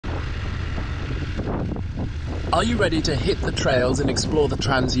Are you ready to hit the trails and explore the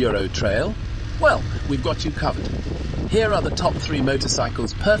Trans-Euro Trail? Well, we've got you covered. Here are the top 3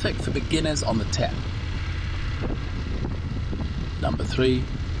 motorcycles perfect for beginners on the TET. Number 3,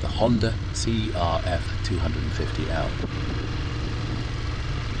 the Honda CRF250L.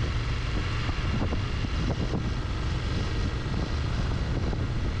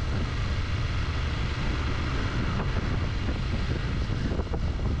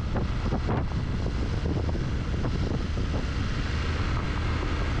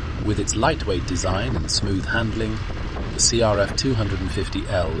 With its lightweight design and smooth handling, the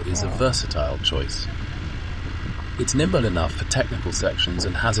CRF250L is a versatile choice. It's nimble enough for technical sections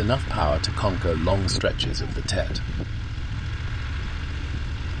and has enough power to conquer long stretches of the TET.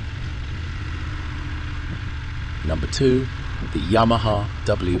 Number 2, the Yamaha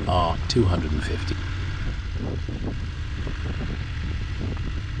WR250.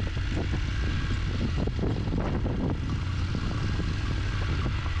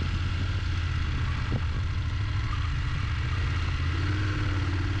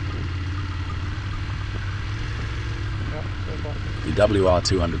 The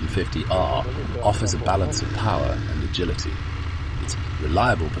WR250R offers a balance of power and agility. Its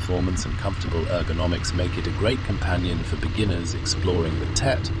reliable performance and comfortable ergonomics make it a great companion for beginners exploring the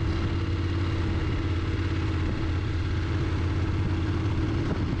TET.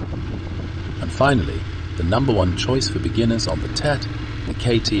 And finally, the number 1 choice for beginners on the TET, the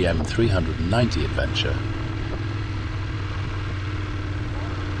KTM 390 Adventure.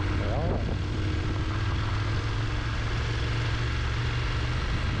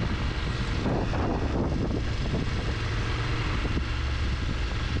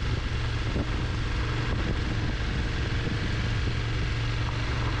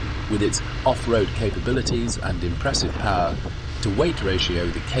 With its off-road capabilities and impressive power to weight ratio,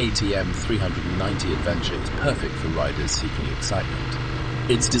 the KTM 390 Adventure is perfect for riders seeking excitement.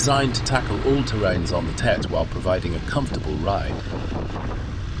 It's designed to tackle all terrains on the TET while providing a comfortable ride.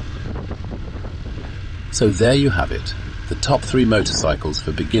 So there you have it, the top 3 motorcycles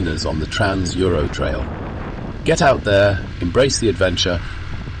for beginners on the Trans-Euro Trail. Get out there, embrace the adventure,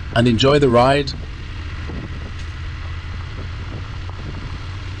 and enjoy the ride